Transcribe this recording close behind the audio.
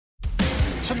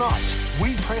Tonight,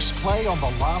 we press play on the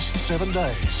last 7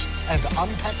 days and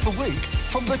unpack the week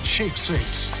from the cheap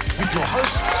seats with your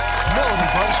hosts, Melanie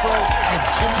Bracewell and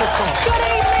Tim McCall. Good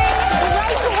evening.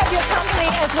 Great to have your company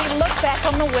as we look back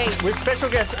on the week. With special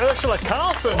guest Ursula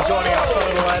Carlson joining us a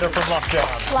little later from lockdown.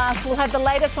 Plus, we'll have the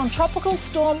latest on Tropical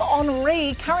Storm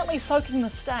Henri, currently soaking the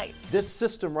States. This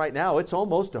system right now, it's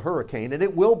almost a hurricane, and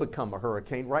it will become a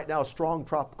hurricane. Right now, strong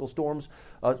tropical storm,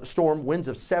 winds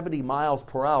of 70 miles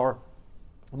per hour.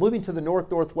 Moving to the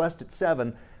north-northwest at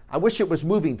 7. I wish it was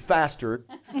moving faster.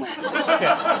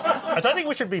 I don't think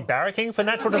we should be barracking for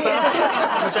natural disasters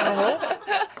as a general rule.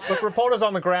 Look, reporters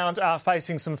on the ground are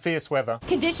facing some fierce weather.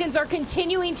 Conditions are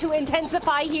continuing to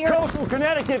intensify here. Coastal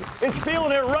Connecticut is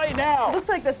feeling it right now. Looks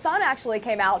like the sun actually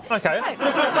came out. Okay.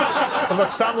 But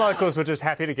look, some locals were just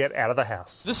happy to get out of the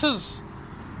house. This is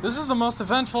the most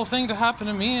eventful thing to happen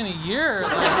to me in a year.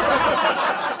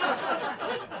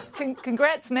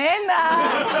 Congrats, man.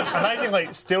 Amazingly,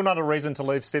 still not a reason to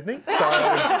leave Sydney. So,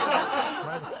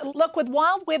 look, with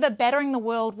wild weather battering the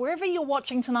world, wherever you're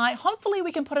watching tonight, hopefully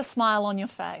we can put a smile on your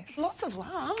face. Lots of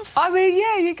laughs. I mean,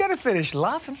 yeah, you got to finish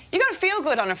laughing. You got to feel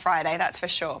good on a Friday, that's for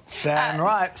sure. Damn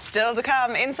right. Still to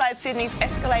come, inside Sydney's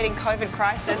escalating COVID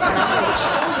crisis, the number of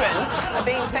children are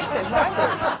being infected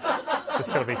rises.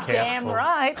 Just got to be careful. Damn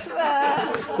right.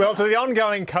 Well, to the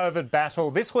ongoing COVID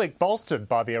battle, this week bolstered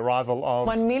by the arrival of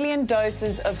 1 million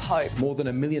doses of hope. More than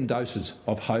 1 million doses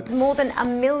of hope. More than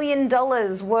 $1 million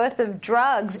worth of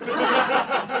drugs.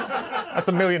 That's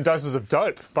 1 million doses of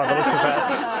dope, by the looks of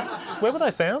that. Where were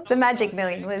they found? The magic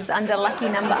million was under lucky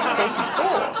number 34.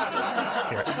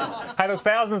 Yeah. Hey, look,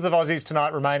 thousands of Aussies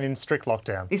tonight remain in strict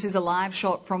lockdown. This is a live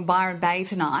shot from Byron Bay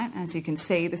tonight. As you can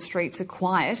see, the streets are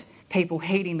quiet, people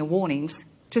heeding the warnings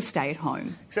to stay at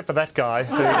home. Except for that guy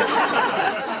who's...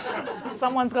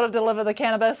 Someone's got to deliver the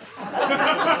cannabis.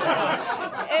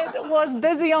 It was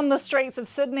busy on the streets of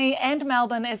Sydney and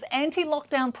Melbourne as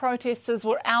anti-lockdown protesters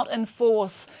were out in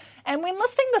force. And when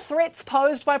listing the threats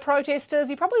posed by protesters,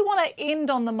 you probably want to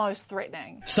end on the most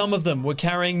threatening. Some of them were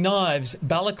carrying knives,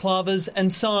 balaclavas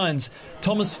and signs.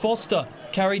 Thomas Foster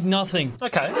carried nothing.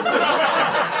 Okay.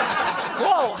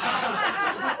 Whoa.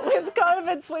 With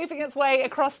COVID sweeping its way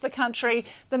across the country,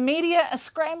 the media are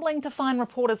scrambling to find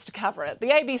reporters to cover it. The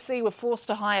ABC were forced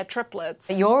to hire triplets.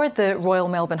 You're at the Royal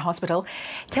Melbourne Hospital.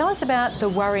 Tell us about the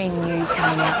worrying news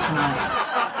coming out tonight.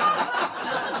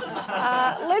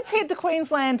 Let's head to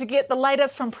Queensland to get the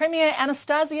latest from Premier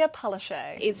Anastasia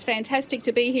Palaszczuk. It's fantastic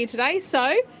to be here today.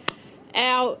 So,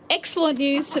 our excellent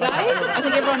news today, I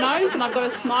think everyone knows when I've got a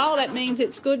smile, that means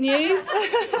it's good news.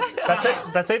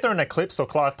 That's either an eclipse or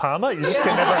Clive Palmer. You just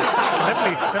can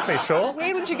never be sure. It's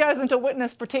weird when she goes into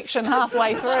witness protection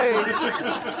halfway through.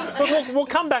 But we'll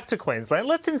come back to Queensland.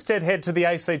 Let's instead head to the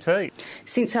ACT.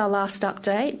 Since our last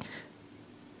update,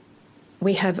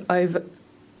 we have over...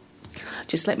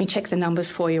 Just let me check the numbers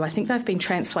for you. I think they've been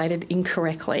translated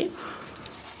incorrectly.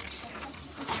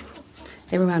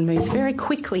 Everyone moves very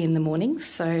quickly in the mornings,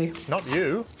 so... Not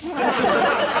you.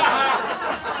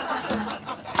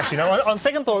 Actually, no, on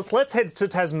second thoughts, let's head to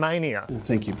Tasmania.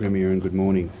 Thank you, Premier, and good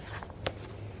morning.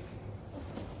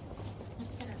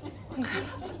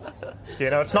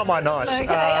 Yeah, no, it's not my night.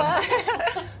 Okay.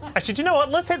 Actually, do you know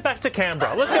what? Let's head back to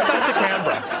Canberra. Let's go back to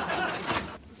Canberra.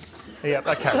 Yep,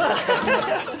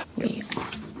 okay. We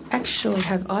actually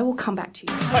have... I will come back to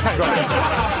you. Okay, great.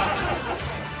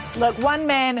 Look, one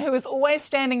man who is always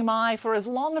standing by for as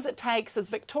long as it takes is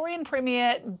Victorian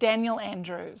Premier Daniel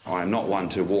Andrews. I am not one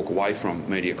to walk away from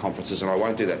media conferences, and I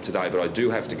won't do that today, but I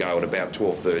do have to go at about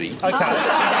 12:30. Okay.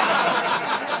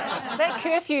 That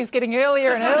curfew's getting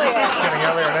earlier and earlier. It's getting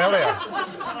earlier and earlier.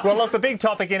 Well, look, the big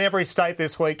topic in every state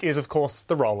this week is, of course,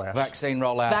 the rollout. Vaccine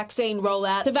rollout. Vaccine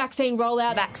rollout. The vaccine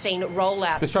rollout. Vaccine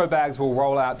rollout. The show bags will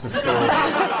roll out to stores.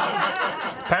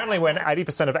 Apparently when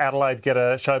 80% of Adelaide get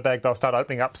a show bag, they'll start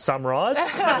opening up some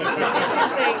rides.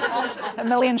 1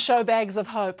 million show bags of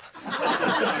hope.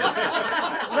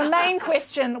 The main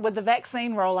question with the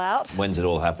vaccine rollout... When's it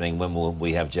all happening? When will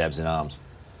we have jabs in arms?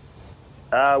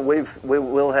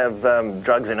 We'll have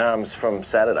drugs in arms from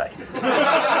Saturday.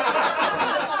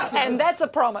 And that's a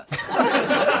promise.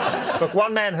 Look,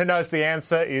 one man who knows the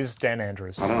answer is Dan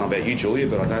Andrews. I don't know about you, Julia,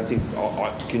 but I don't think...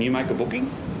 can you make a booking?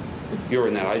 You're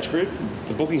in that age group.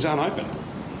 The bookings aren't open.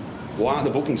 Why aren't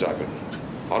the bookings open?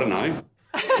 I don't know.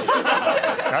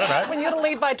 I don't know. When you're to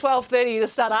leave by 12:30 to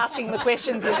start asking the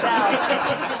questions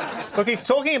yourself. Look, he's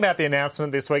talking about the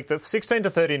announcement this week that 16 to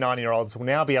 39-year-olds will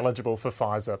now be eligible for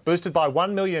Pfizer, boosted by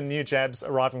 1 million new jabs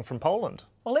arriving from Poland.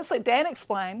 Well, let's let Dan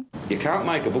explain. You can't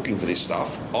make a booking for this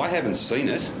stuff. I haven't seen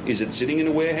it. Is it sitting in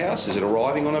a warehouse? Is it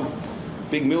arriving on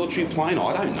big military plane?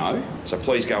 I don't know. So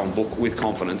please go and book with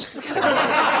confidence.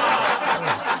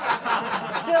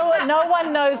 Still, no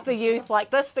one knows the youth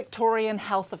like this Victorian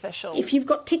health official. If you've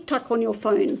got TikTok on your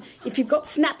phone, if you've got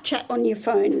Snapchat on your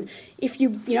phone, if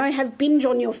you have Binge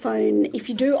on your phone, if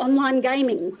you do online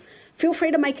gaming, feel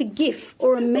free to make a GIF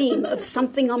or a meme of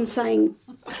something I'm saying.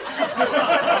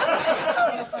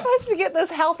 You're supposed to get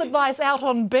this health advice out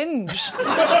on Binge.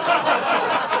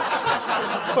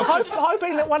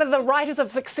 Hoping that one of the writers of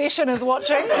Succession is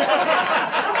watching.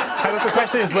 And the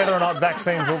question is whether or not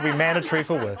vaccines will be mandatory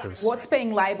for workers. What's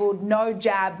being labelled no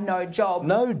jab, no job?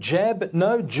 No jab,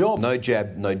 no job. No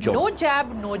jab, no job. No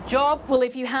jab, no job. Well,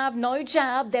 if you have no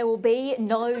jab, there will be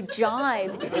no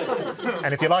jive.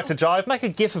 And if you like to jive, make a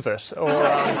GIF of it. Or,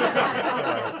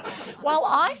 Well,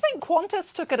 I think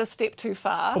Qantas took it a step too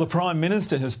far. Well, the Prime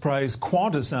Minister has praised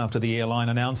Qantas after the airline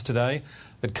announced today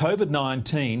that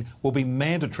COVID-19 will be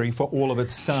mandatory for all of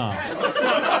its staff.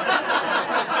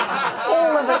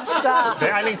 All of its staff.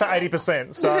 They're aiming for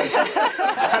 80%. So,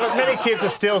 and look, many kids are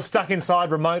still stuck inside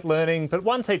remote learning, but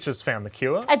one teacher's found the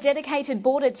cure. A dedicated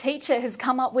Border teacher has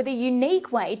come up with a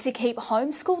unique way to keep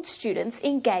homeschooled students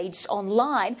engaged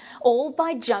online, all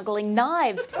by juggling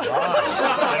knives.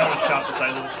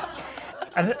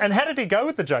 And how did he go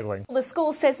with the juggling? The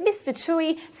school says Mr.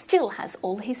 Tui still has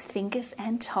all his fingers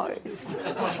and toes.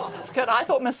 That's good. I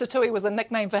thought Mr. Tui was a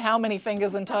nickname for how many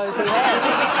fingers and toes he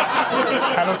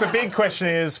had. And look, the big question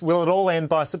is, will it all end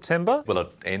by September? Will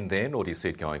it end then, or do you see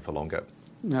it going for longer?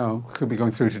 No, could be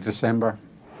going through to December.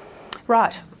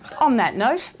 Right. On that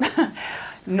note,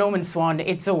 Norman Swan,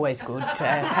 it's always good to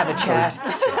have a chat.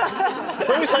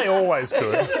 When we say always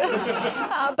good.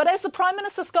 But as the Prime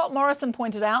Minister Scott Morrison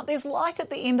pointed out, there's light at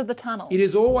the end of the tunnel. It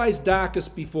is always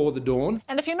darkest before the dawn.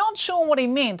 And if you're not sure what he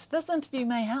meant, this interview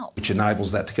may help. Which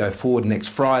enables that to go forward. Next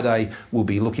Friday, we'll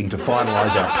be looking to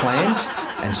finalise our plans,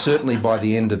 and certainly by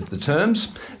the end of the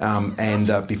terms, and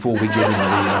before we get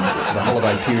into the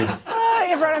holiday period.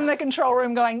 Everyone in the control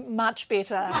room going, much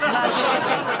better,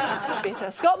 much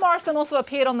better. Scott Morrison also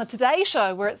appeared on the Today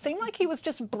Show, where it seemed like he was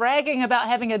just bragging about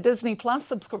having a Disney Plus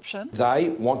subscription. They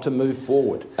want to move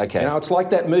forward. Okay. Now, it's like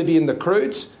that movie in The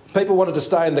Croods. People wanted to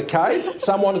stay in the cave.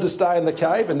 Some wanted to stay in the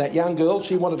cave, and that young girl,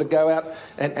 she wanted to go out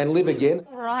and live again.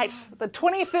 Right. The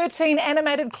 2013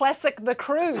 animated classic, The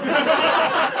Croods.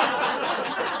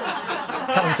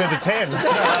 Coming soon to 10.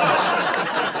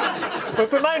 Look,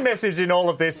 the main message in all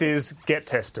of this is get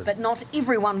tested. But not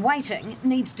everyone waiting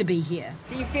needs to be here.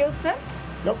 Do you feel sick?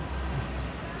 Nope.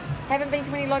 Haven't been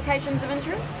to any locations of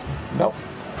interest? Nope.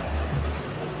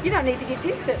 You don't need to get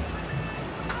tested.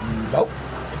 Nope.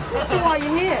 So why are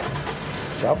you here?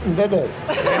 Something to do. On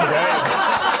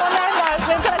that note,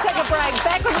 we're going to take a break.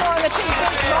 Back with more on the Cheap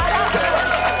Seats right after this.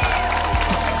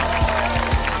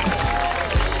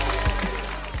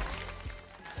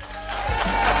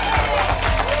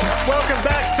 Welcome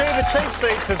back to the Cheap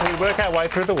Seats as we work our way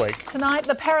through the week. Tonight,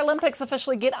 the Paralympics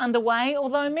officially get underway,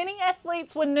 although many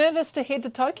athletes were nervous to head to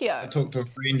Tokyo. I talked to a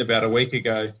friend about a week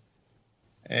ago,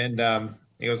 and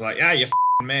he was like, "Yeah, you're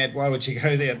mad. Why would you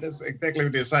go there?" That's exactly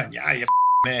what he was saying. "Yeah, you're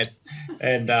mad."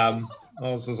 And I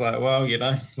was just like, "Well,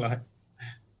 yeah,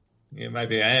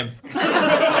 maybe I am."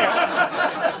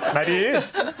 Maybe he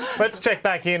is. Let's check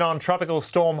back in on Tropical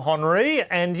Storm Henri,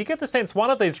 and you get the sense one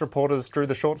of these reporters drew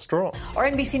the short straw. Our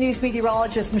NBC News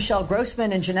meteorologists Michelle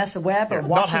Grossman and Janessa Webb are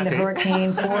watching the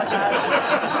hurricane for us.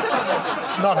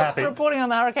 Not happy. Reporting on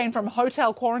the hurricane from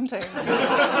hotel quarantine.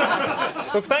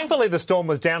 Look, thankfully the storm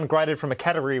was downgraded from a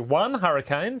Category 1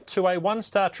 hurricane to a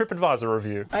 1-star TripAdvisor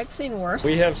review. I've seen worse.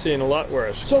 We have seen a lot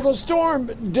worse. So the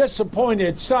storm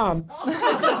disappointed some.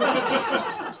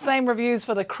 Same reviews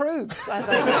for the Croods, I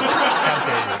think. How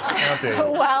dare you? How dare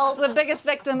you? Well, the biggest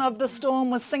victim of the storm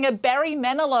was singer Barry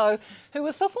Manilow, who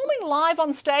was performing live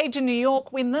on stage in New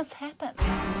York when this happened.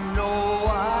 No,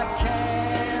 I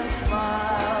can't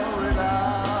smile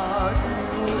without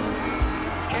you.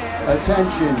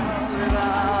 Attention.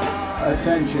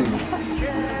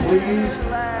 Please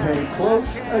pay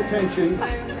close attention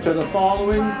to the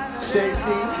following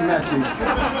safety message.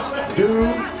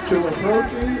 Due to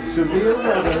approaching severe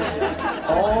weather,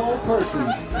 all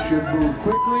persons should move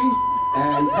quickly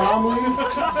and calmly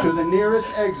to the nearest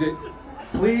exit.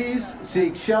 Please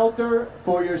seek shelter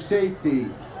for your safety.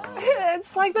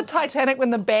 It's like the Titanic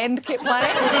when the band kept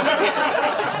playing.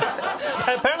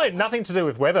 Apparently nothing to do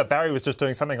with weather. Barry was just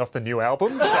doing something off the new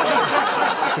album, so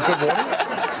it's a good warning.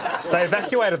 They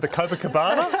evacuated the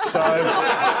Copacabana,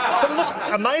 But look,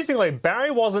 amazingly,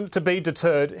 Barry wasn't to be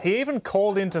deterred. He even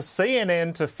called into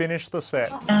CNN to finish the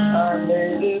set. I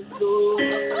made it through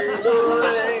the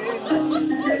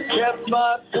rain. I kept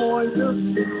my point of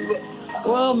view.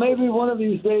 Well, maybe one of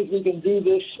these days we can do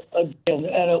this again,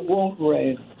 and it won't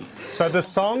rain. So the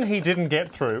song he didn't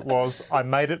get through was "I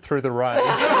Made It Through the Rain."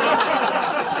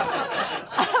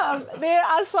 There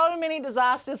are so many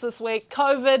disasters this week.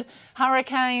 COVID,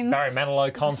 hurricanes. Barry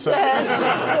Manilow concerts.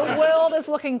 The world is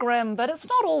looking grim, but it's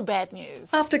not all bad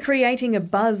news. After creating a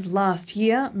buzz last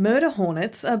year, murder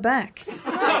hornets are back. It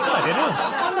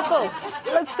is. Wonderful.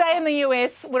 Let's stay in the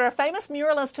US, where a famous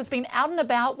muralist has been out and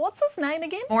about. What's his name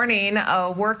again? Morning,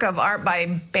 a work of art by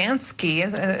Banksy.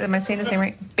 Am I saying his name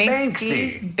right?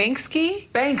 Banksy. Banksy?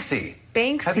 Banksy.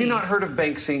 Banksy. Have you not heard of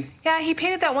Banksy? Yeah, he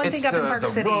painted that one thing up in Park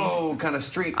City. It's the row kind of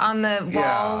street. On the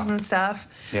walls and stuff.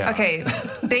 Yeah. Okay,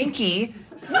 Banky.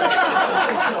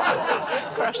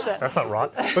 Crushed it. That's not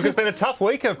right. Look, it's been a tough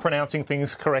week of pronouncing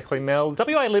things correctly, Mel.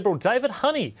 WA Liberal David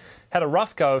Honey had a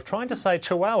rough go of trying to say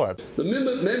Chihuahua. The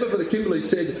member for the Kimberley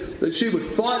said that she would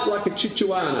fight like a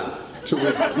Chichuana to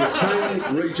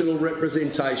retain regional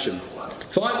representation.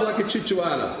 Fight like a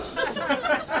Chichuana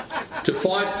to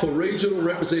fight for regional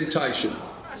representation.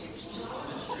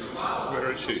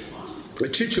 Where is she? A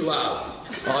Chihuahua.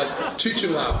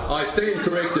 I stand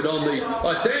corrected on the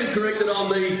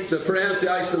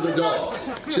pronunciation of the dog.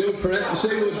 She would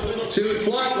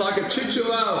fight like a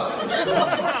Chihuahua.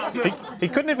 He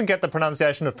couldn't even get the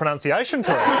pronunciation of pronunciation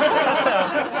correct. That's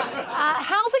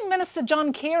Housing Minister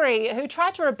John Kerry, who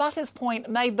tried to rebut his point,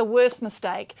 made the worst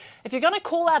mistake. If you're going to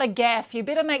call out a gaffe, you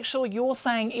better make sure you're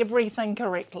saying everything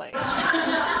correctly.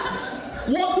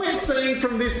 What we're seeing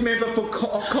from this member for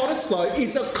Cottesloe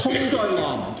is a Congo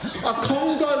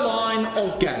line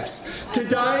of gaffes.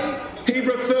 Today, he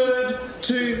referred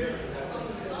to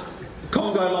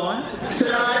Congo line.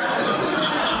 Today,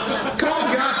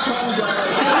 Congo.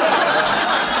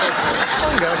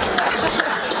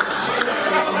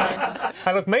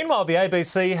 Hey, look, meanwhile, the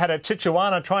ABC had a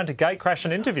Chichuana trying to gate crash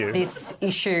an interview. This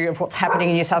issue of what's happening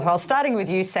in New South Wales, starting with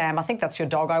you, Sam. I think that's your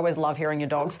dog. I always love hearing your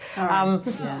dogs. Yeah.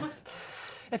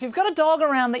 If you've got a dog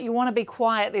around that you want to be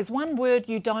quiet, there's one word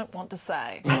you don't want to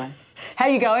say. How are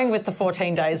you going with the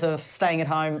 14 days of staying at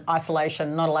home,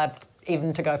 isolation, not allowed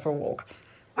even to go for a walk?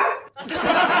 Just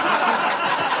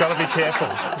got to be careful.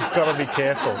 You've got to be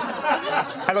careful.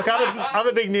 Hey, look,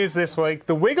 other big news this week.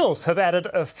 The Wiggles have added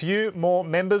a few more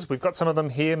members. We've got some of them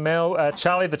here. Mel,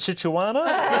 Charlie the Chichuana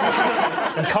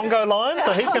and Congo Lion,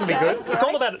 so he's going to be good. It's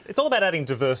all about adding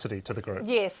diversity to the group.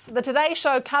 Yes, the Today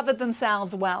Show covered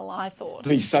themselves well, I thought. It'll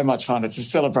be so much fun. It's a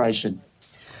celebration.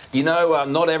 You know,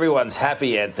 not everyone's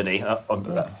happy, Anthony.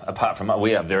 Apart from us,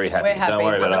 we are very happy. We're happy. Don't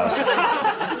worry about us.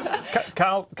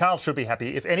 Carl should be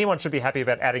happy. If anyone should be happy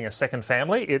about adding a second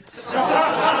family, it's Carl.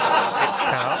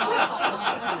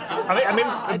 I mean,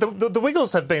 the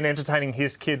Wiggles have been entertaining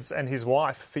his kids and his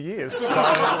wife for years, so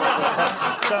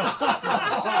that's just...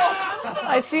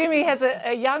 I assume he has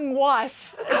a young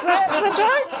wife. Is that the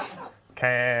joke?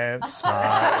 Can't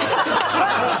smile.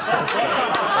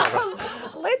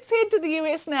 Let's head to the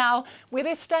US now, where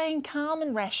they're staying calm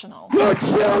and rational. Your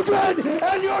children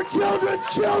and your children's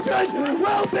children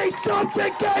will be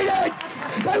subjugated.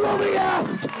 They will be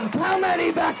asked, how many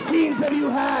vaccines have you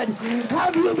had?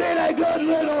 Have you been a good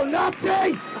little Nazi?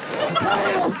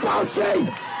 Hail Fauci!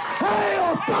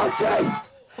 Hail Fauci!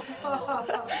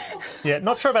 Yeah,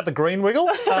 not sure about the green wiggle.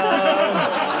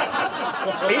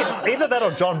 Either that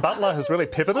or John Butler has really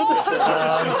pivoted.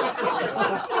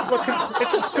 Look,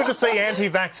 it's just good to see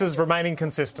anti-vaxxers remaining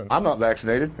consistent. I'm not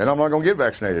vaccinated, and I'm not going to get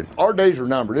vaccinated. Our days are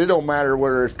numbered. It don't matter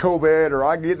whether it's COVID or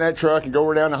I get in that truck and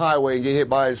go down the highway and get hit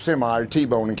by a semi or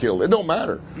T-bone and killed. It don't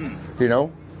matter. You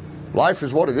know, life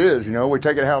is what it is. You know, we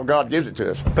take it how God gives it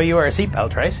to us. But you wear a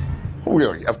seatbelt, right? Oh,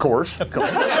 yeah, of course. Of course.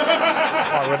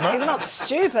 Why wouldn't I? He's not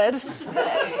stupid.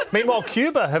 Meanwhile,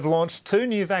 Cuba have launched 2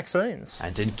 new vaccines.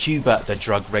 And in Cuba, the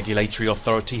Drug Regulatory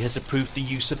Authority has approved the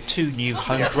use of 2 new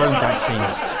homegrown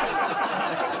vaccines.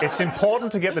 It's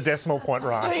important to get the decimal point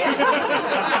right.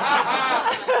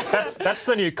 That's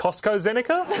the new Costco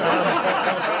Zeneca.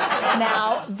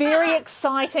 Now, very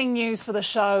exciting news for the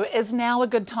show. Is now a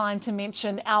good time to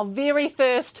mention our very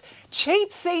first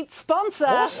cheap seat sponsor.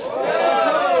 What?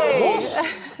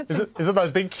 Is it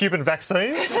those big Cuban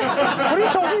vaccines? What are you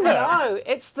talking about? No,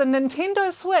 it's the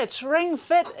Nintendo Switch Ring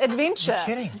Fit Adventure. You're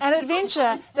kidding. An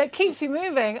adventure that keeps you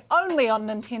moving only on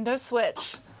Nintendo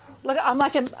Switch. Look,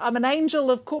 I'm an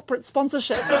angel of corporate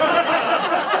sponsorship.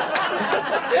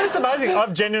 It's amazing.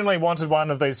 I've genuinely wanted one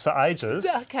of these for ages.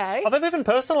 Okay. Oh, they've even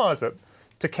personalised it.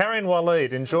 To Karen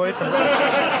Waleed, enjoy from...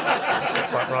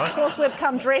 Right, Right. Of course, we've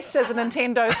come dressed as a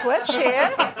Nintendo Switch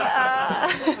here.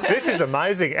 This is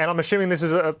amazing, and I'm assuming this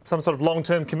is some sort of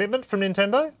long-term commitment from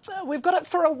Nintendo? We've got it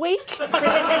for a week. So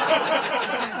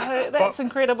that's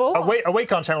incredible. A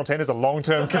week on Channel 10 is a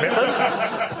long-term commitment.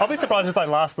 I'll be surprised if they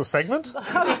last the segment.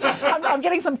 I'm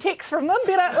getting some texts from them. On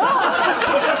that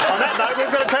note,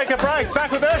 we've got to take a break.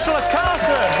 Back with Ursula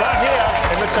Carlson right here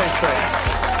in the cheap seats.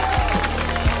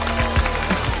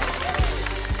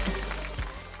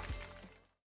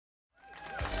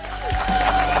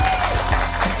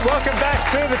 Welcome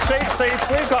back to the cheap seats.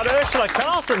 We've got Ursula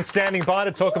Carlson standing by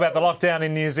to talk about the lockdown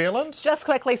in New Zealand. Just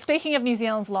quickly, speaking of New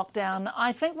Zealand's lockdown,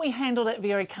 I think we handled it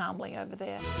very calmly over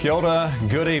there. Kia ora,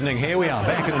 good evening. Here we are,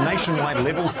 back in a nationwide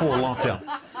level 4 lockdown.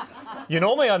 You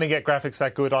normally only get graphics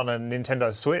that good on a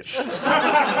Nintendo Switch.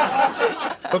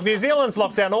 Look, New Zealand's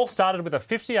lockdown all started with a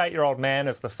 58-year-old man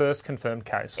as the first confirmed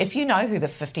case. If you know who the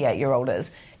 58-year-old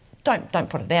is, don't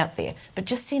put it out there, but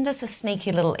just send us a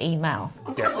sneaky little email.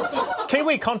 Yeah.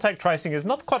 Kiwi contact tracing is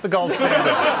not quite the gold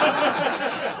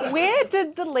standard. Where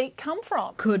did the leak come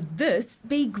from? Could this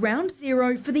be ground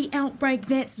zero for the outbreak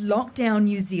that's locked down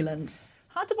New Zealand?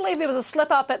 Hard to believe there was a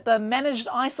slip-up at the managed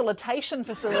isolation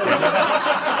facility.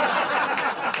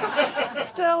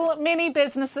 Still, many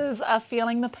businesses are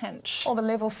feeling the pinch. Well, the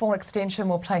level 4 extension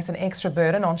will place an extra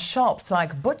burden on shops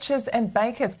like butchers and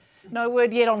bakers. No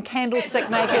word yet on candlestick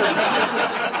makers.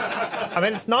 I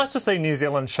mean, it's nice to see New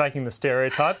Zealand shaking the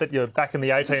stereotype that you're back in the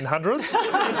 1800s.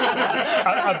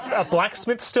 Are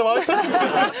blacksmiths still open?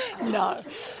 No.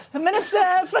 The Minister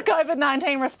for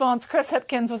COVID-19 response, Chris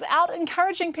Hipkins, was out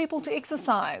encouraging people to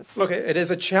exercise. Look, it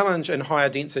is a challenge in higher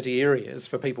density areas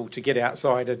for people to get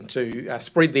outside and to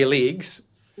spread their legs.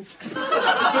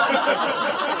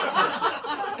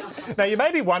 Now, you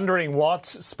may be wondering what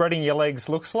spreading your legs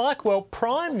looks like. Well,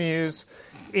 Prime News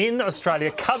in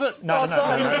Australia covered... No.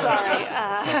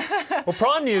 Well,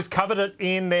 Prime News covered it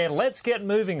in their Let's Get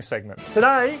Moving segment.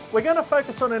 Today, we're going to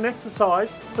focus on an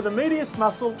exercise for the medius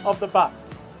muscle of the butt,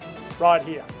 right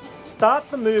here. Start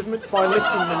the movement by lifting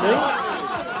the knees.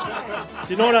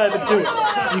 Do not overdo it.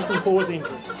 You can cause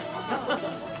injury.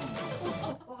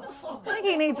 I think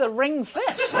he needs a ring fit.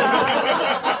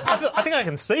 I think I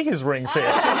can see his ring fit.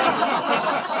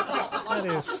 That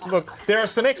is. Look, there are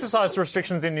some exercise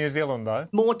restrictions in New Zealand, though.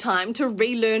 More time to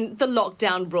relearn the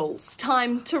lockdown rules.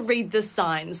 Time to read the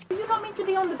signs. You're not meant to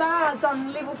be on the bars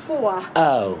on level 4.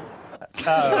 Oh.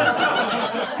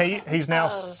 He's now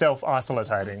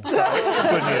self-isolating, so it's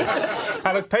good news.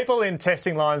 Look, people in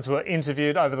testing lines were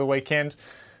interviewed over the weekend.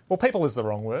 Well, people is the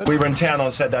wrong word. We were in town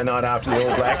on Saturday night after the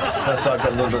All Blacks, so I've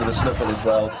got a little bit of a sniffle as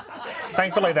well.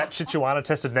 Thankfully, that Chichuana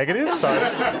tested negative, so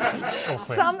it's all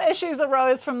clear. Some issues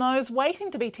arose from those waiting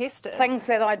to be tested. Things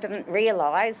that I didn't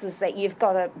realise is that you've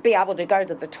got to be able to go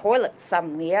to the toilet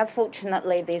somewhere.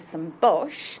 Fortunately, there's some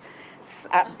bush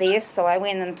up there, so I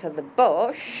went into the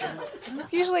bush.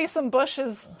 Usually some bush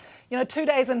is, 2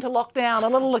 days into lockdown, a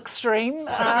little extreme.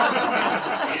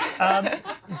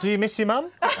 Do you miss your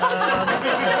mum?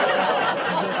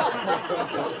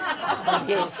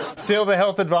 Yes. Still, the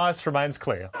health advice remains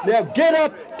clear. Now get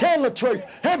up, tell the truth,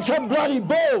 have some bloody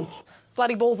balls.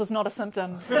 Bloody balls is not a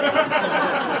symptom.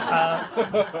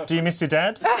 Do you miss your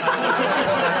dad?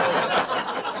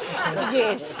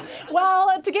 Yes.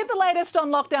 Well, to get the latest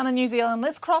on lockdown in New Zealand,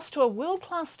 let's cross to a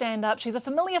world-class stand-up. She's a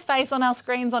familiar face on our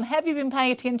screens on Have You Been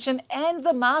Paying Attention and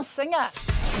The Masked Singer.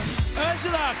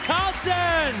 Ursula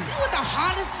Carlson! You know what the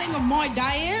hardest thing of my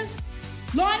day is?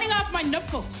 Lining up my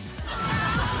nipples.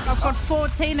 I've got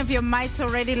 14 of your mates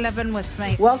already living with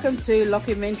me. Welcome to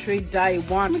Lockumentary Day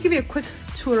 1. Let me give you a quick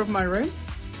tour of my room.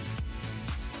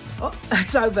 Oh,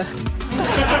 it's over.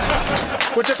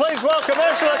 Would you please welcome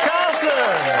Ursula Carlson?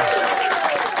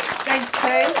 Thanks,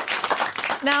 Sue.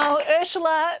 Now,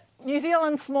 Ursula, New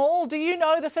Zealand's small. Do you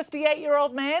know the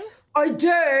 58-year-old man? I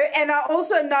do, and I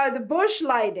also know the bush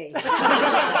lady. I'm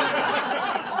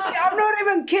not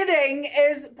even kidding,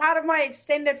 is part of my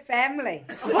extended family.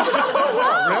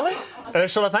 Really?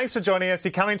 Ursula, thanks for joining us.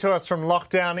 You're coming to us from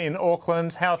lockdown in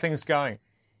Auckland. How are things going?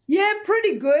 Yeah,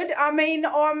 pretty good. I mean,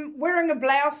 I'm wearing a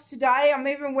blouse today. I'm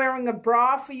even wearing a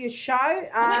bra for your show.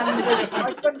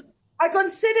 I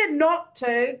considered not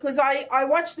to because I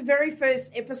watched the very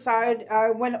first episode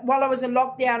while I was in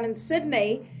lockdown in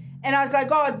Sydney, and I was like,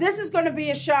 oh, this is going to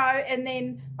be a show. And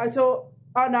then I thought,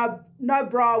 oh, no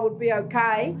bra would be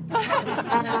okay.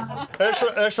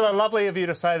 Ursula, lovely of you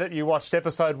to say that you watched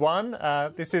episode 1.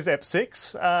 This is ep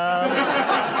 6.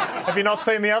 Have you not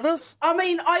seen the others? I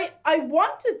mean, I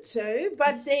wanted to,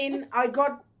 but then I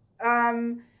got...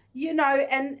 and so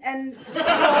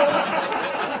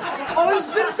I was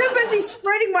too busy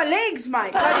spreading my legs,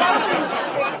 mate.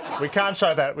 We can't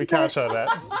show that. We can't show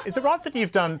that. Is it right that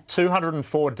you've done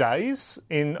 204 days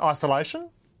in isolation?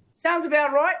 Sounds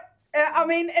about right. I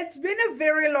mean, it's been a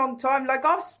very long time. Like,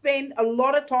 I've spent a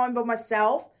lot of time by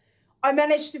myself. I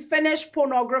managed to finish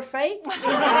pornography. All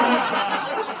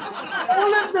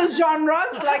of the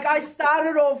genres. Like, I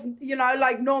started off,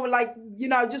 like normal,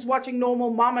 just watching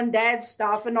normal mum and dad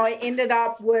stuff. And I ended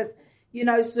up with,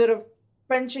 sort of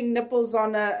pinching nipples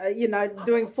on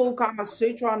doing full Kama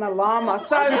Sutra on a llama.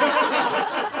 So,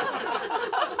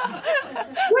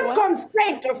 with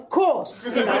consent, of course.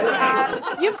 You've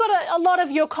got a lot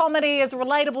of your comedy is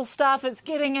relatable stuff. It's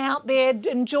getting out there,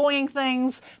 enjoying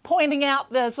things, pointing out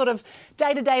the sort of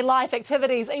day-to-day life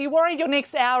activities. Are you worried your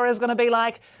next hour is going to be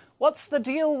like, what's the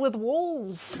deal with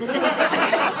walls?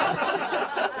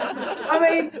 I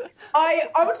mean,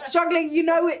 I'm struggling.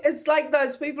 It's like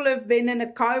those people who've been in a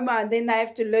coma and then they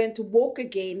have to learn to walk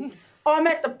again. I'm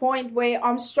at the point where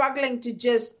I'm struggling to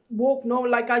just walk normal.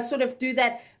 Like, I sort of do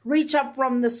that, reach up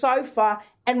from the sofa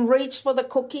and reach for the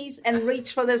cookies and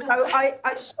reach for this. I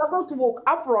struggle to walk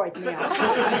upright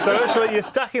now. So, Ursula, you're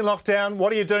stuck in lockdown.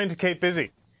 What are you doing to keep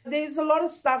busy? There's a lot of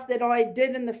stuff that I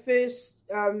did in the first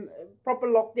proper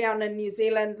lockdown in New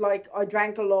Zealand. Like, I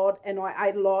drank a lot and I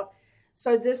ate a lot.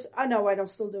 So I'm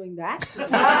still doing that.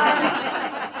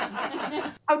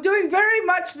 I'm doing very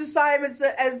much the same as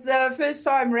the first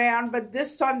time round, but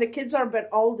this time the kids are a bit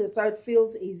older, so it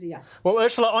feels easier. Well,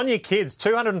 Ursula, on your kids,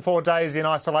 204 days in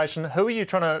isolation, who are you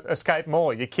trying to escape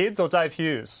more, your kids or Dave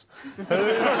Hughes?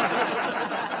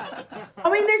 I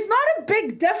mean, there's not a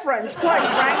big difference, quite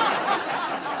frankly.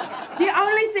 The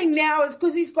only thing now is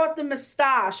because he's got the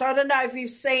moustache. I don't know if you've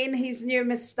seen his new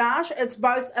moustache. It's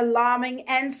both alarming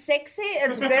and sexy.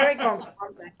 It's very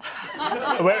confronting.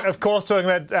 We're, of course, talking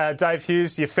about Dave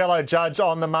Hughes, your fellow judge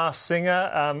on The Masked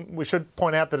Singer. We should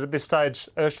point out that at this stage,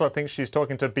 Ursula thinks she's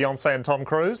talking to Beyonce and Tom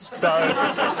Cruise. So,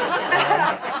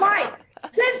 Mate,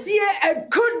 this year it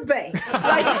could be.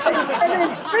 Like, it's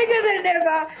bigger than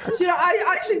ever.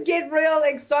 I should get real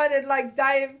excited like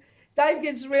Dave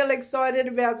gets real excited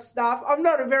about stuff. I'm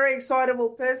not a very excitable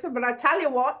person, but I tell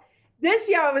you what, this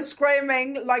year I was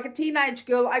screaming like a teenage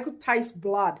girl. I could taste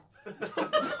blood. I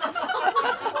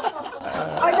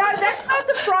know, that's not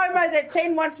the promo that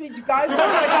 10 wants me to go for.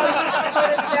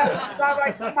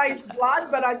 I could taste blood,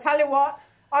 but I tell you what,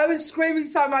 I was screaming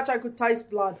so much I could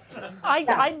taste blood.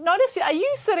 I noticed, are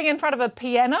you sitting in front of a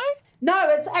piano? No,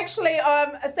 it's actually,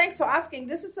 thanks for asking,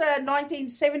 this is a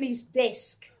 1970s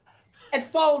desk. It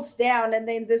folds down, and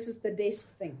then this is the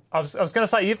desk thing. I was going to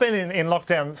say, you've been in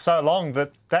lockdown so long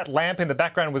that lamp in the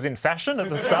background was in fashion at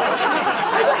the start.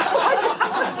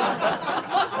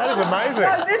 That is amazing.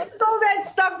 No, this is all that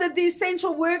stuff that the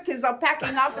essential workers are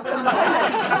packing up at the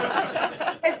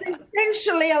moment. It's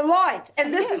essentially a light,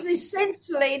 and this is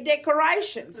essentially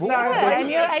decoration. So,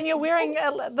 and you're wearing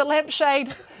the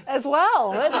lampshade as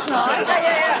well. That's nice.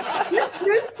 Yeah. This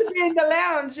used to be in the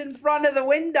lounge in front of the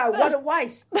window. What a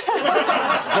waste.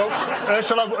 Well,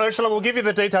 Ursula, we'll give you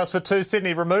the details for 2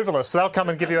 Sydney removalists. They'll come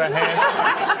and give you a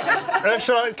hand.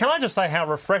 Ursula, can I just say how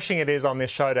refreshing it is on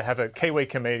this show to have a Kiwi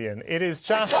comedian? It is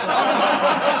just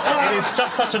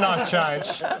such a nice change.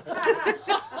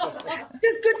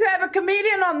 Just good to have a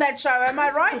comedian on that show, am I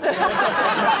right? Now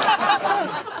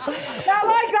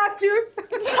I got you.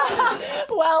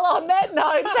 Well, on that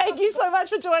note, thank you so much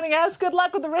for joining us. Good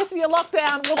luck with the rest of your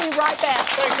lockdown. We'll be right back.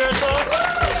 Thanks, Ursula.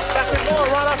 Back with more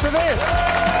right after this.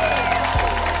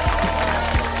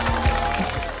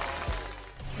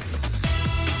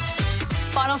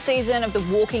 Final season of The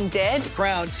Walking Dead.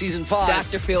 Crown Season 5.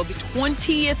 Dr. Phil's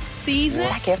 20th season.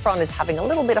 Zac Efron is having a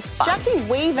little bit of fun. Jackie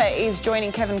Weaver is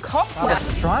joining Kevin Costner.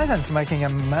 Streisand's making a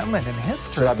moment in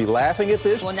history. Should I be laughing at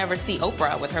this? We'll never see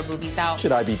Oprah with her boobies out.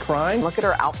 Should I be crying? Look at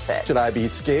her outfit. Should I be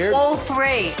scared? All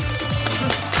three.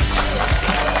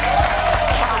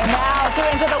 Now to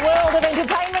enter the world of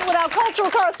entertainment with our cultural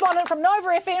correspondent from Nova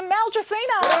FM, Mel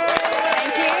Tracina.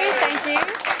 Thank you.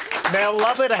 Mel,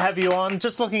 lovely to have you on.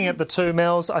 Just looking at the two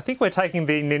Mels, I think we're taking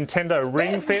the Nintendo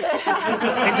Ring Fit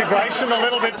integration a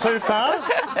little bit too far.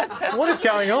 What is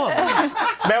going on?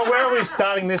 Mel, where are we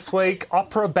starting this week?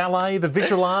 Opera, ballet, the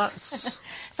visual arts?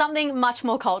 Something much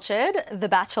more cultured, The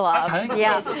Bachelor. Okay.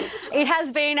 Yeah. It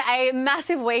has been a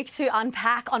massive week to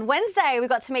unpack. On Wednesday, we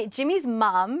got to meet Jimmy's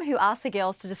mum, who asked the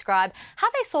girls to describe how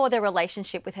they saw their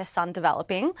relationship with her son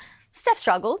developing. Steph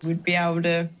struggled. We'd be able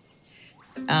to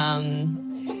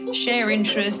share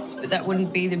interests, but that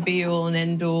wouldn't be the be-all and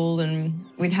end-all, and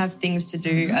we'd have things to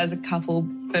do as a couple,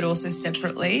 but also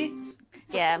separately.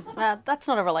 Yeah, that's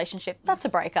not a relationship. That's a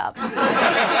breakup.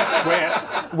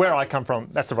 Where I come from,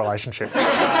 that's a relationship.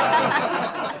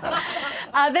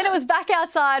 Then it was back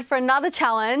outside for another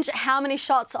challenge. How many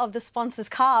shots of the sponsor's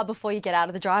car before you get out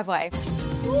of the driveway?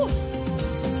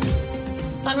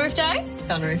 Sunroof day?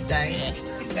 Sunroof day.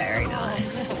 Very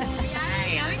nice.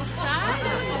 Yay, I'm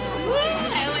excited. Woo,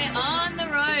 and we're on the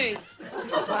road.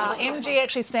 Wow, MG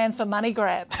actually stands for money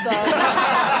grab, so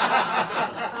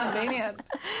convenient.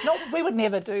 No, we would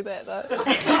never do that, though.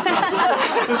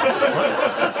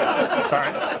 Sorry.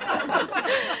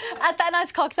 At that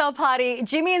night's cocktail party,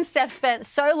 Jimmy and Steph spent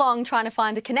so long trying to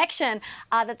find a connection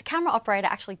that the camera operator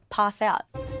actually passed out.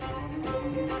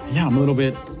 Yeah, I'm a little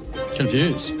bit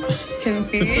confused.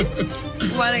 Confused?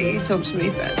 Why don't you talk to me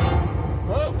first?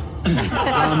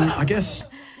 I guess...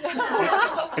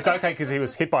 It's okay because he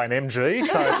was hit by an MG,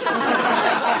 so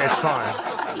it's fine.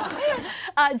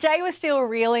 Jay was still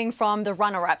reeling from the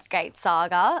runner-up gate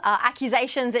saga.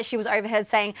 Accusations that she was overheard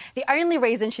saying the only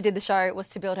reason she did the show was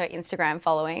to build her Instagram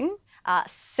following.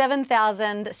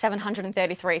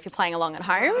 7,733 if you're playing along at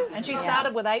home. And she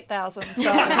started with 8,000. So.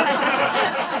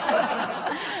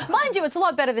 Mind you, it's a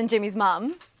lot better than Jimmy's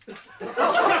mum. And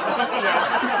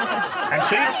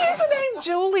she... Is the name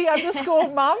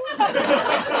Julie_mum?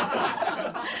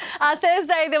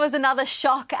 Thursday, there was another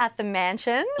shock at the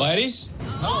mansion. Ladies.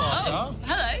 Oh,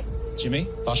 hello. Jimmy,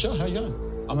 Basha, how you going?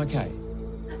 I'm okay.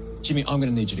 Jimmy, I'm going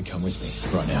to need you to come with me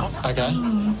right now. Okay.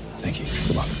 Thank you.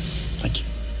 Good luck. Thank you.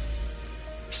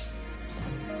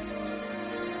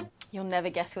 You'll never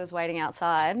guess who was waiting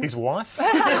outside. His wife?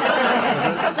 Another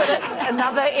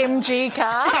MG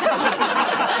car?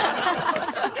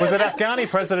 Was it Afghani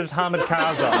President Hamid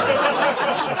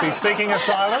Karzai? Is he seeking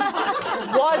asylum?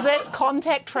 Was it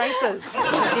contact tracers?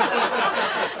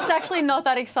 It's actually not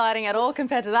that exciting at all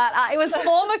compared to that. It was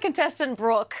former contestant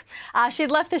Brooke.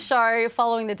 She'd left the show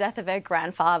following the death of her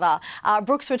grandfather.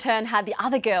 Brooke's return had the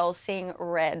other girls seeing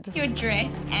red. Your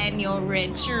dress and your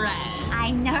red shirt.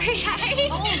 I know, hey?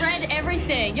 All red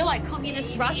everything. You're like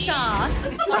communist Russia.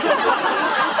 Who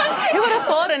would have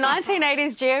thought a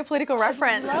 1980s geopolitical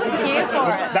reference? Here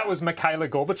for it. That was Mikhail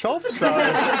Gorbachev, so...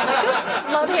 Just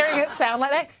love hearing it sound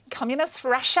like that. Communist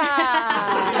Russia.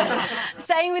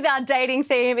 Staying with our dating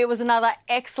theme, it was another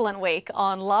excellent week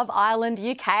on Love Island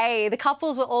UK. The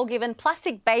couples were all given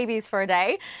plastic babies for a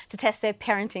day to test their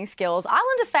parenting skills.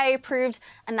 Islander Faye proved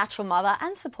a natural mother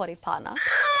and supportive partner.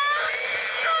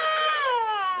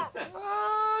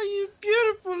 Oh, you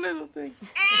beautiful little thing.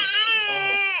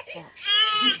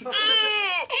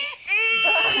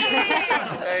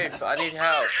 Hey, I need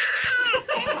help.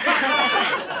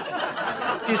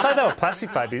 You say they were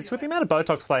plastic babies. With the amount of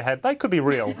Botox they had, they could be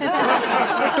real.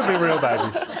 They could be real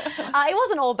babies. It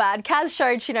wasn't all bad. Kaz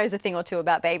showed she knows a thing or two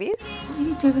about babies. What are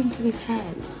you doing to his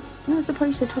head? You're not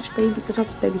supposed to touch the top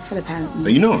of the baby's head, apparently.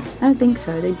 Are you not? I don't think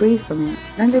so. They breathe from it.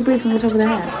 Don't they breathe from the top of the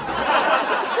head?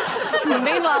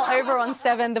 Meanwhile, over on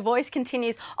 7, The Voice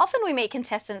continues. Often we meet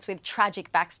contestants with tragic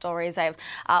backstories. They've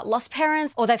lost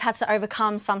parents or they've had to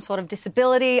overcome some sort of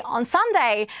disability. On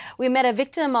Sunday, we met a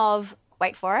victim of,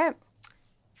 wait for it,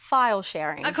 file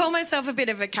sharing. I call myself a bit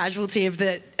of a casualty of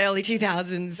the early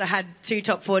 2000s. I had 2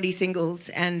 top 40 singles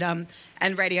and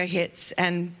radio hits,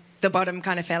 and the bottom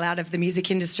kind of fell out of the music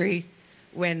industry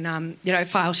when,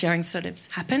 file sharing sort of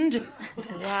happened.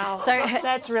 Wow. So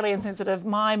that's really insensitive.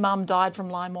 My mum died from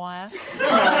LimeWire. So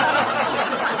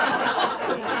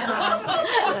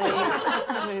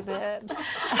do that.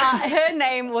 Her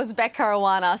name was Beck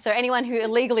Caruana. So anyone who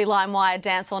illegally LimeWire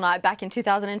Dance All Night back in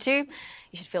 2002, you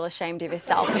should feel ashamed of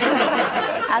yourself.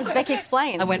 As Becky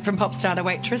explained. I went from pop star to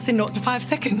waitress in 0 to 5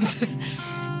 seconds.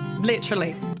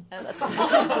 Literally. That's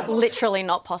literally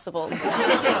not possible.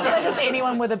 Just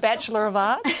anyone with a Bachelor of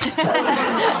Arts.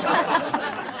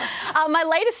 My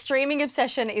latest streaming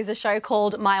obsession is a show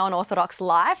called My Unorthodox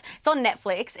Life. It's on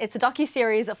Netflix. It's a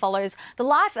docuseries that follows the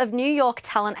life of New York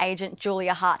talent agent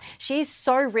Julia Hart. She's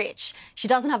so rich. She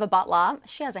doesn't have a butler.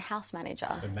 She has a house manager.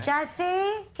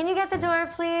 Jesse, can you get the door,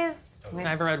 please? Can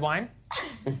I have a red wine?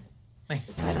 So I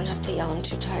don't have to yell. I'm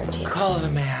too tired to. Call the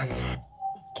man.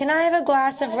 Can I have a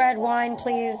glass of red wine,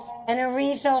 please? And a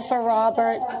refill for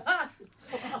Robert.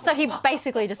 So he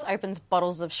basically just opens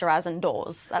bottles of Shiraz and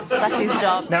doors. That's his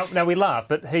job. Now we laugh,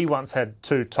 but he once had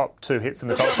 2 top 2 hits in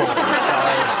the top 40, so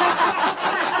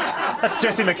that's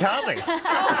Jesse McCartney.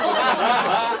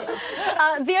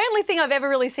 The only thing I've ever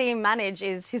really seen him manage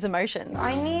is his emotions.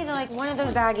 I need, one of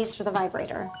those baggies for the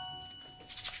vibrator.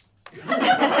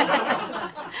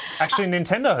 Actually,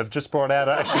 Nintendo have just brought out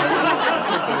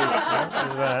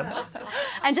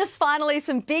And just finally,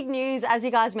 some big news. As you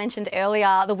guys mentioned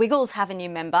earlier, the Wiggles have a new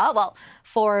member. Well,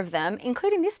 4 of them,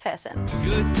 including this person.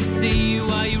 Good to see you.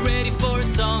 Are you ready for a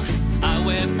song? I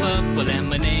wear purple and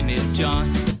my name is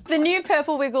John. The new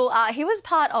Purple Wiggle, he was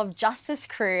part of Justice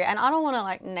Crew, and I don't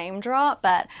want to name drop,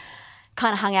 but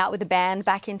kind of hung out with the band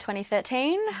back in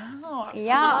 2013. Oh.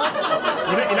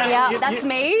 Yeah. That's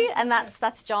me, and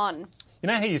that's John. You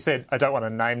know how you said, I don't want to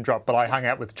name drop, but I hung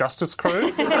out with Justice Crew?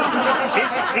 in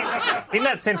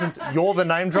that sentence, you're the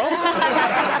name drop?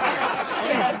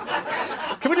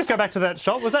 Can we just go back to that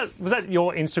shot? Was that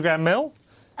your Instagram, Mel?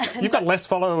 You've got less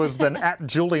followers than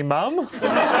 @JulieMum.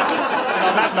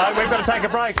 On that note, we've got to take a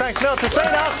break. Thanks, Mel.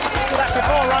 Tessina. Back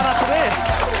before, right after this.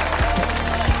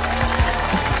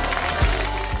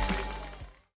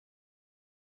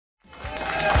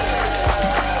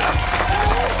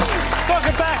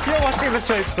 Watching the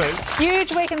Cheap Seats.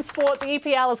 Huge week in sport. The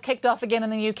EPL has kicked off again in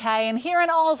the UK, and here in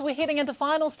Oz we're heading into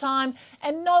finals time,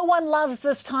 and no one loves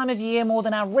this time of year more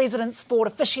than our resident sport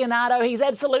aficionado. He's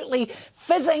absolutely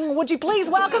fizzing. Would you please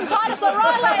welcome Titus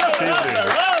O'Reilly?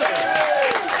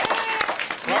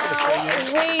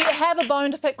 We have a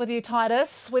bone to pick with you,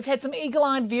 Titus. We've had some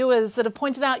eagle-eyed viewers that have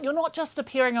pointed out you're not just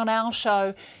appearing on our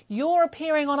show, you're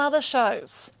appearing on other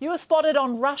shows. You were spotted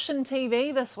on Russian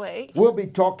TV this week. We'll be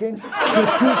talking to two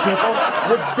people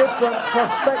with different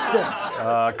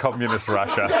perspectives. Communist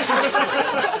Russia.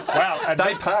 Wow.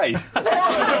 They pay.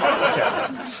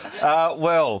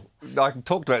 Well, I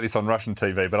talked about this on Russian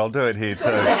TV, but I'll do it here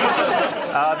too.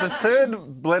 The third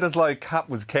Bledisloe Cup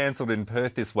was cancelled in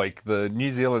Perth this week. The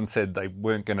New Zealand said they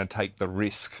weren't going to take the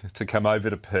risk to come over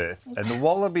to Perth. And the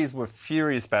Wallabies were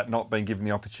furious about not being given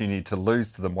the opportunity to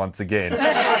lose to them once again.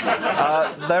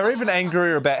 They were even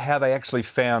angrier about how they actually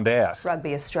found out.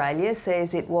 Rugby Australia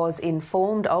says it was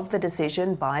informed of the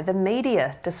decision by the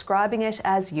media, describing it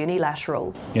as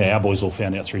unilateral. Our boys all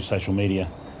found out through social media.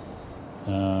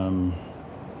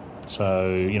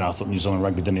 So, I thought New Zealand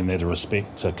Rugby didn't even have the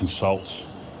respect to consult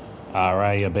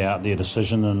RA about their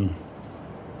decision, and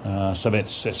so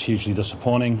that's hugely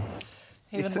disappointing.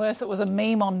 Even worse, it was a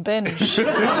meme on Binge.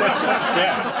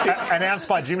 Announced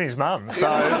by Jimmy's mum.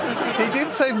 So he did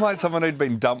seem like someone who'd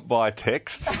been dumped by a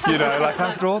text.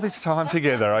 After all this time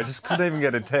together, I just couldn't even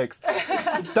get a text.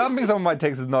 Dumping someone by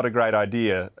text is not a great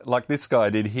idea, like this guy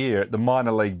did here at the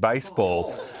minor league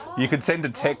baseball. You could send a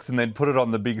text and then put it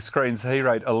on the big screen. So he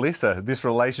wrote, Alyssa, this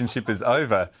relationship is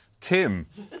over. Tim.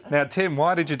 Now, Tim,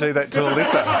 why did you do that to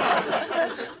Alyssa?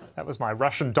 That was my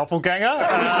Russian doppelganger.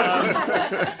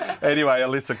 Anyway,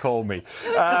 Alyssa called me.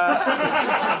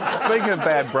 Speaking of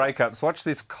bad breakups, watch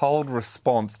this cold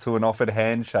response to an offered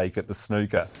handshake at the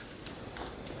snooker.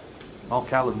 Oh,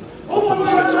 Callum.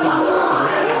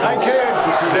 Thank you.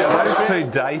 Those two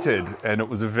dated, and it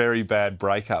was a very bad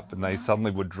breakup, and they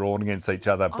suddenly were drawn against each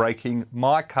other, breaking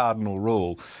my cardinal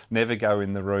rule: never go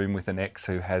in the room with an ex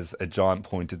who has a giant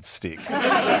pointed stick.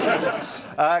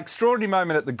 Extraordinary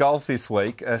moment at the golf this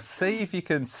week. See if you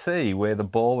can see where the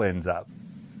ball ends up.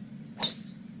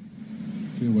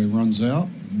 Fairway runs out,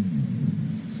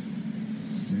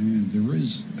 and there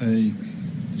is I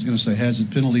was going to say hazard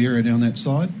penalty area down that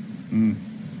side. And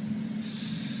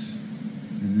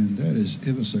that is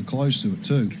ever so close to it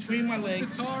too. Between my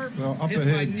legs. Well, up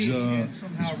ahead is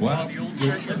wet.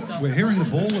 We're hearing the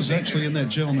ball is actually in that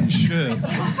gentleman's shirt.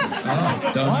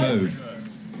 Don't move.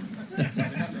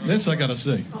 This I got to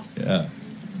see. Yeah.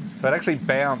 So it actually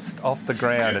bounced off the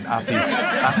ground and up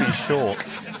his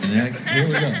shorts. Yeah, here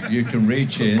we go. You can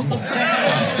reach in.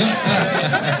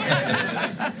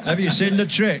 Have you seen the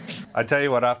trick? I tell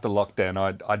you what, after lockdown,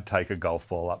 I'd take a golf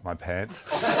ball up my pants.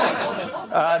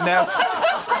 And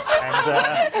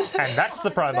that's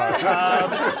the promo.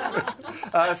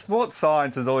 Sports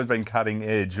science has always been cutting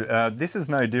edge. This is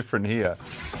no different here.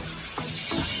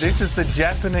 This is the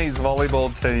Japanese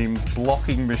volleyball team's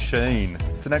blocking machine.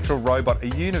 It's an actual robot. A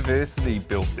university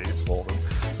built this for them.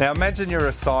 Now imagine you're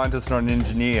a scientist or an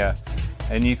engineer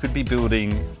and you could be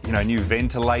building, a new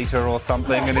ventilator or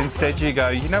something, and instead you go,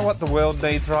 you know what the world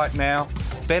needs right now?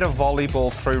 Better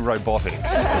volleyball through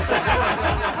robotics.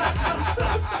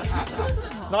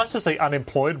 It's nice to see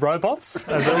unemployed robots.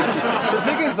 The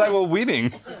thing is, they were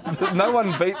winning. No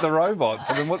one beat the robots.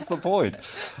 I mean, what's the point?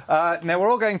 Now, we're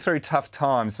all going through tough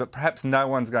times, but perhaps no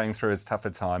one's going through as tough a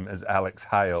time as Alex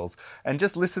Hales. And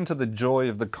just listen to the joy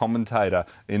of the commentator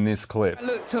in this clip. I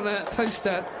looked on a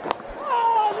poster.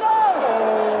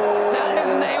 That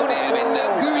has nailed it. I mean, the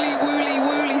gooly woolly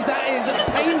woolies, that is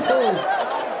painful.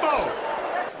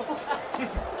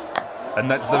 And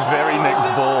that's the very next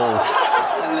ball.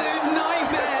 Absolute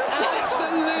nightmare.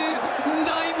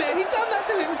 He's done that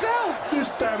to himself. This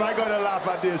time I gotta laugh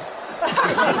at this.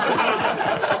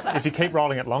 If you keep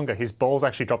rolling it longer, his balls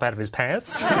actually drop out of his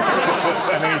pants.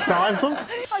 And then he signs them.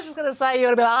 I was just going to say,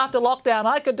 you're about after lockdown,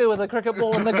 I could do with a cricket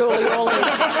ball and the gooly woolies.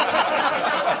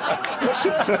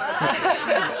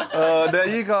 Now,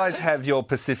 you guys have your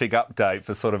Pacific update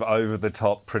for sort of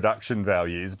over-the-top production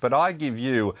values, but I give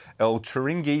you El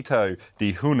Chiringuito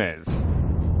de Junes.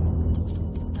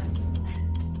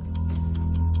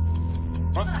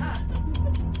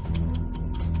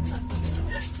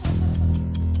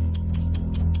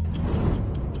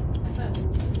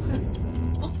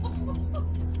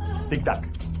 Tic-tac.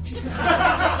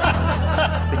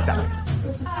 Tic-tac.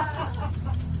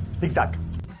 Tic-tac.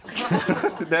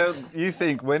 Now, you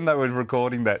think when they were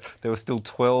recording that, there were still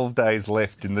 12 days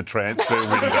left in the transfer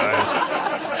window.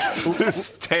 It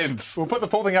was tense. We'll put the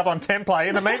full thing up on template.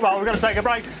 In the meanwhile, we're going to take a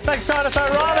break. Thanks, Titus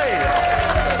O'Reilly.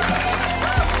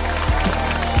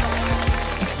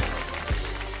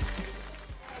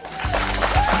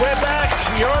 We're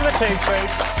back. You're on the cheap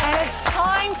seats. And it's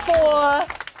time for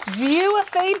viewer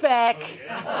feedback.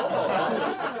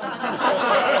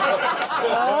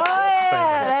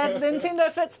 That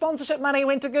Nintendo Fit sponsorship money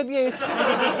went to good use. It's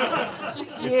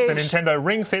the Nintendo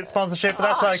Ring Fit sponsorship,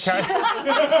 but that's okay.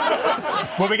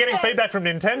 We'll be getting feedback from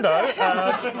Nintendo.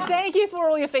 Thank you for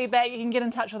all your feedback. You can get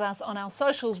in touch with us on our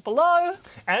socials below.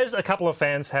 As a couple of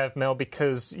fans have, Mel,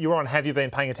 because you were on Have You Been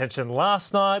Paying Attention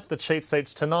last night, the cheap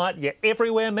seats tonight, you're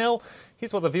everywhere, Mel.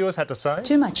 Here's what the viewers had to say.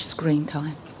 Too much screen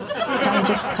time. Can we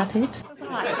just cut it?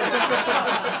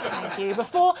 Thank you.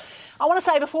 Before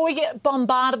we get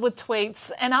bombarded with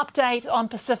tweets, an update on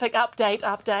Pacific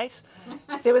update.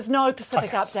 There was no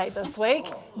Pacific update this week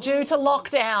due to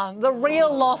lockdown, the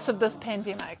real loss of this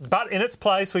pandemic. But in its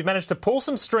place, we've managed to pull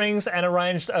some strings and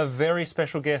arranged a very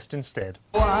special guest instead.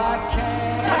 We're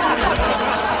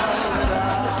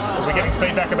getting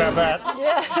feedback about that.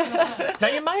 Yeah. Now,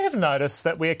 you may have noticed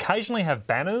that we occasionally have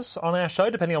banners on our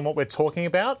show, depending on what we're talking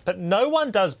about, but no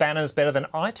one does banners better than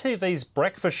ITV's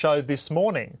breakfast show This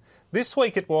Morning. This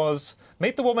week it was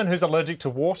Meet the Woman Who's Allergic to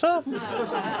Water.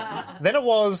 Then it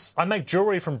was I Make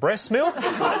Jewellery from Breast Milk.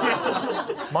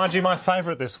 Mind you, my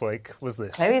favourite this week was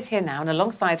this. Chloe is here now, and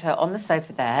alongside her on the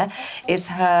sofa there is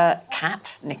her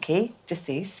cat, Nikki,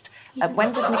 deceased.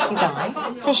 When did Nikki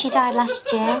die? So she died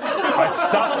last year. I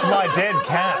stuffed my dead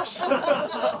cat.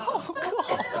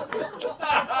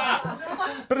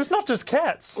 But it's not just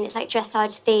cats. And it's like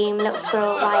dressage theme, little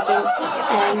squirrel riding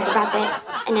the rabbit,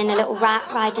 and then a little rat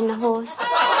riding the horse. So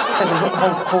the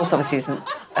whole horse obviously isn't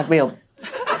a real...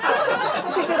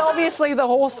 She said, obviously the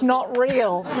horse not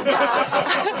real.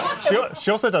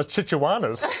 She also does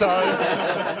chihuahuas, so...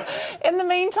 In the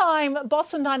meantime,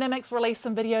 Boston Dynamics released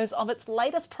some videos of its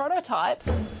latest prototype.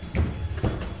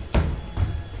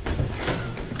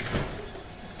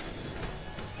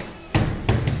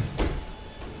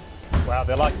 Wow,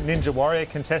 they're like Ninja Warrior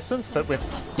contestants, but with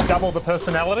double the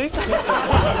personality.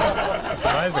 That's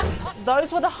amazing.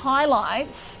 Those were the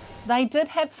highlights. They did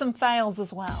have some fails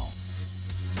as well.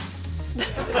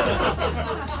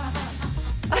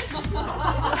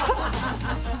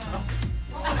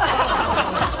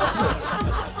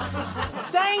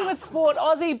 Staying with sport,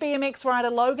 Aussie BMX rider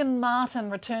Logan Martin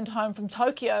returned home from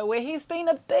Tokyo, where he's been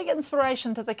a big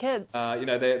inspiration to the kids.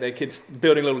 Their kids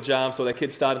building little jumps, or their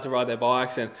kids starting to ride their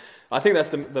bikes, and I think that's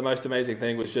the most amazing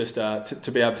thing was just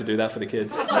to be able to do that for the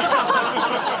kids.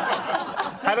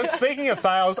 Hey, look, speaking of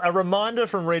fails, a reminder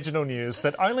from regional news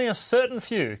that only a certain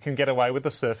few can get away with the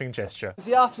surfing gesture.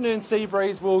 The afternoon sea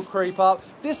breeze will creep up.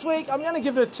 This week, I'm going to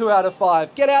give it a 2 out of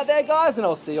 5. Get out there, guys, and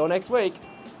I'll see you all next week.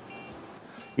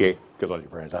 Yeah, good on you,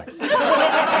 Brando. Good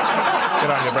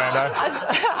on you, Brando.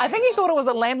 I think he thought it was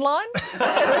a landline.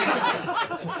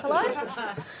 Hello?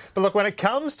 But look, when it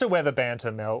comes to weather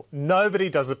banter, Mel, nobody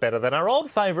does it better than our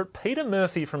old favourite Peter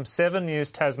Murphy from 7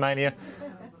 News Tasmania.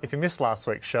 If you missed last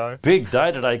week's show. Big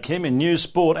day today, Kim, in news,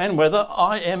 sport and weather.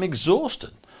 I am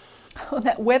exhausted. Oh,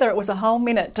 that weather, it was a whole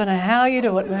minute. Don't know how you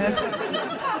do it, Murph.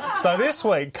 So this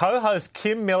week, co-host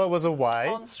Kim Miller was away.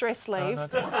 On stress leave.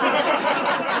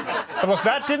 But look,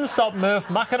 that didn't stop Murph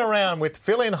mucking around with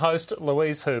fill-in host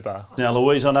Louise Huber. Now,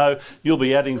 Louise, I know you'll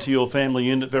be adding to your family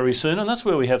unit very soon, and that's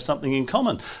where we have something in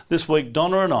common. This week,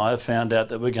 Donna and I have found out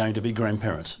that we're going to be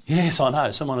grandparents. Yes, I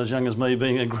know, someone as young as me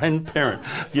being a grandparent.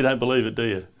 You don't believe it, do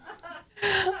you?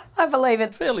 I believe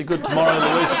it. Fairly good tomorrow,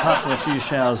 Louise, apart from a few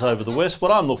showers over the west.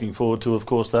 What I'm looking forward to, of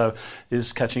course, though,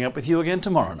 is catching up with you again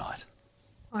tomorrow night.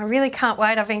 I really can't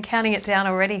wait. I've been counting it down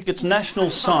already. It's National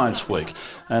Science Week,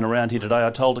 and around here today I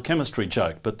told a chemistry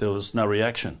joke, but there was no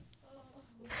reaction.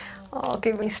 Oh,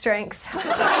 give me strength.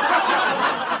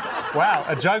 Wow,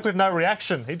 a joke with no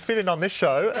reaction. He'd fit in on this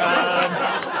show.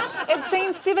 It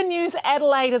seems 7 News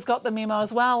Adelaide has got the memo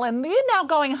as well, and they're now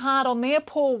going hard on their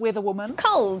poor weather woman.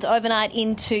 Cold overnight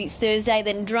into Thursday,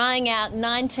 then drying out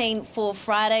 19 for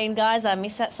Friday. And guys, I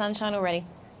miss that sunshine already.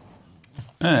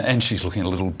 And she's looking a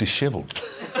little dishevelled.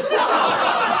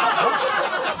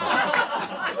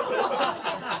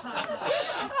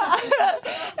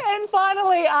 And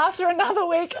finally, after another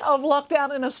week of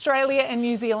lockdown in Australia and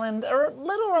New Zealand, a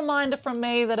little reminder from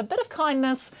me that a bit of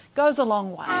kindness goes a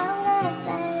long way.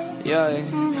 Yeah,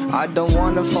 I don't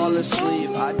wanna fall asleep,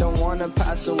 I don't wanna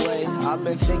pass away. I've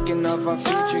been thinking of our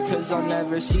future cause I'll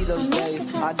never see those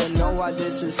days. I don't know why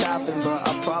this has happened, but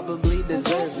I probably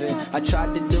deserve it. I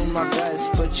tried to do my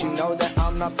best, but you know that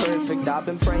I'm not perfect. I've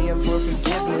been praying for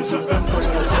forgiveness, you've been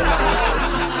praying for my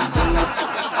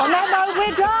life. On that note,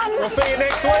 we're done. We'll see you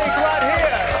next week right here.